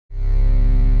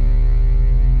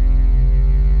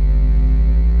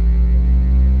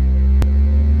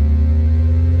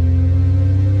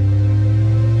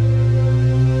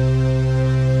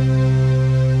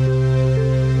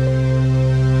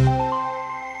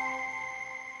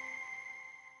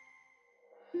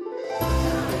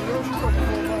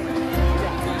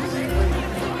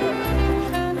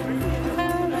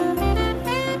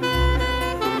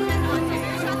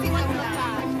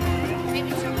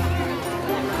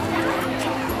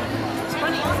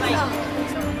All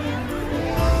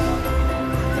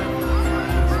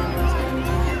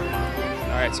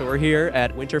right, so we're here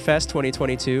at Winterfest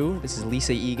 2022. This is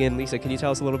Lisa Egan. Lisa, can you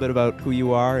tell us a little bit about who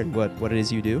you are and what it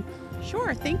is you do?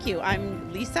 Sure, thank you.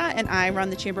 I'm Lisa and I run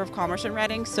the Chamber of Commerce in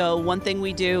Reading. So one thing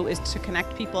we do is to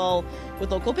connect people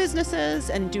with local businesses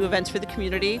and do events for the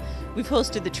community. We've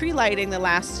hosted the tree lighting the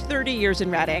last 30 years in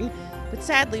Reading, but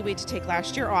sadly we had to take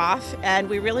last year off and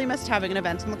we really missed having an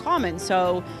event on the Common.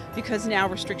 So because now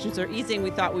restrictions are easing,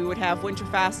 we thought we would have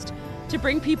Winterfest to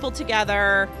bring people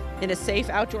together in a safe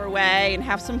outdoor way and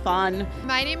have some fun.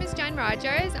 My name is Jen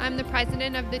Rogers. I'm the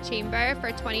president of the Chamber for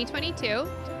 2022.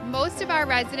 Most of our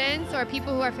residents or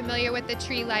people who are familiar with the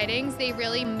tree lightings, they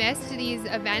really missed these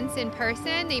events in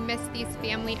person. They missed these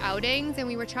family outings, and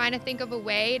we were trying to think of a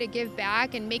way to give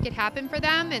back and make it happen for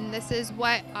them. And this is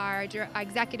what our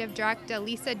executive director,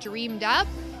 Lisa, dreamed up.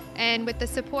 And with the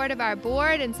support of our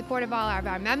board and support of all of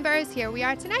our members, here we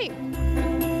are tonight.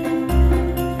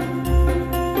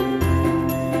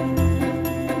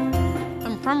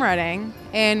 From Reading,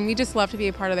 and we just love to be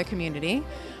a part of the community.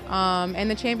 And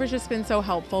the Chamber's just been so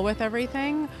helpful with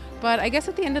everything. But I guess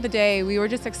at the end of the day, we were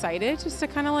just excited just to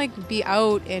kind of like be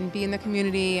out and be in the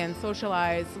community and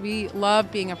socialize. We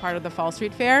love being a part of the Fall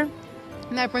Street Fair,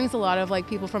 and that brings a lot of like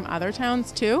people from other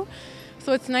towns too.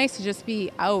 So it's nice to just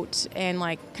be out and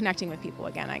like connecting with people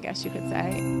again, I guess you could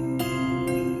say.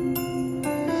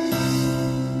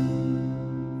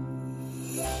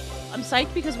 I'm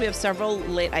psyched because we have several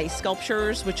lit ice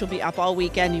sculptures which will be up all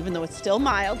weekend even though it's still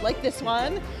mild, like this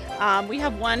one. We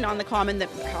have one on the Common that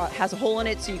has a hole in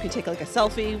it so you can take like a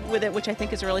selfie with it, which I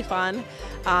think is really fun.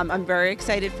 I'm very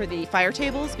excited for the fire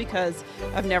tables because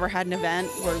I've never had an event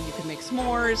where you can make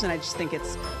s'mores, and I just think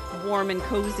it's warm and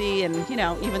cozy, and you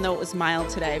know, even though it was mild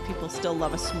today, people still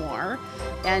love a s'more.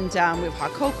 And we have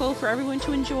hot cocoa for everyone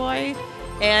to enjoy,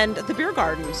 and the beer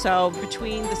garden. So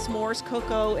between the s'mores,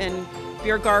 cocoa, and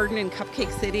beer garden in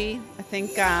Cupcake City, I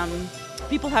think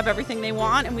people have everything they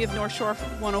want, and we have North Shore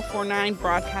 1049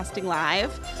 broadcasting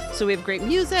live. So we have great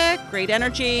music, great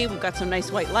energy, we've got some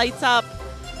nice white lights up,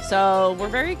 so we're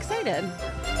very excited.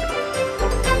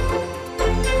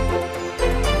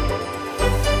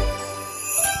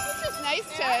 It's just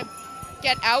nice to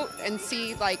get out and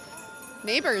see like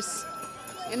neighbors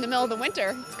in the middle of the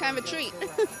winter. It's kind of a treat.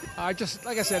 Just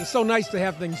like I said, it's so nice to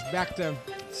have things back to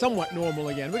somewhat normal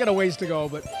again. We got a ways to go,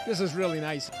 but this is really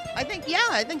nice. I think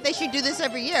they should do this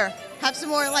every year. Have some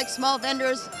more like small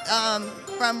vendors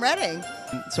from Reading.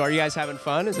 So are you guys having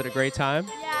fun? Is it a great time?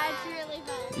 Yeah, it's really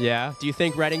fun. Yeah? Do you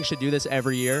think Reading should do this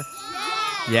every year?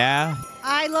 Yeah?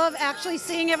 I love actually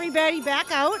seeing everybody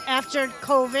back out after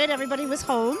COVID. Everybody was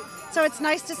home. So it's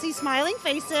nice to see smiling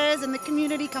faces and the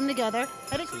community come together.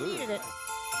 I think we needed it.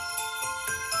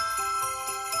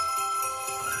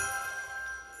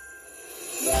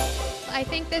 I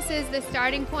think this is the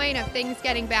starting point of things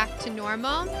getting back to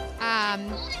normal.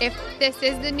 If this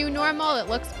is the new normal, it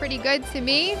looks pretty good to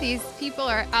me. These people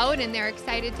are out and they're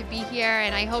excited to be here,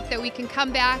 and I hope that we can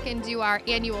come back and do our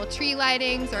annual tree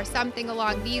lightings or something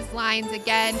along these lines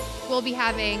again. We'll be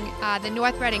having the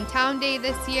North Reading Town Day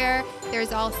this year.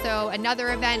 There's also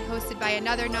another event hosted by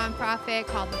another nonprofit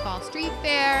called the Fall Street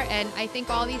Fair, and I think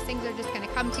all these things are just going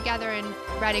to come together and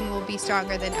Reading will be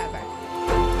stronger than ever.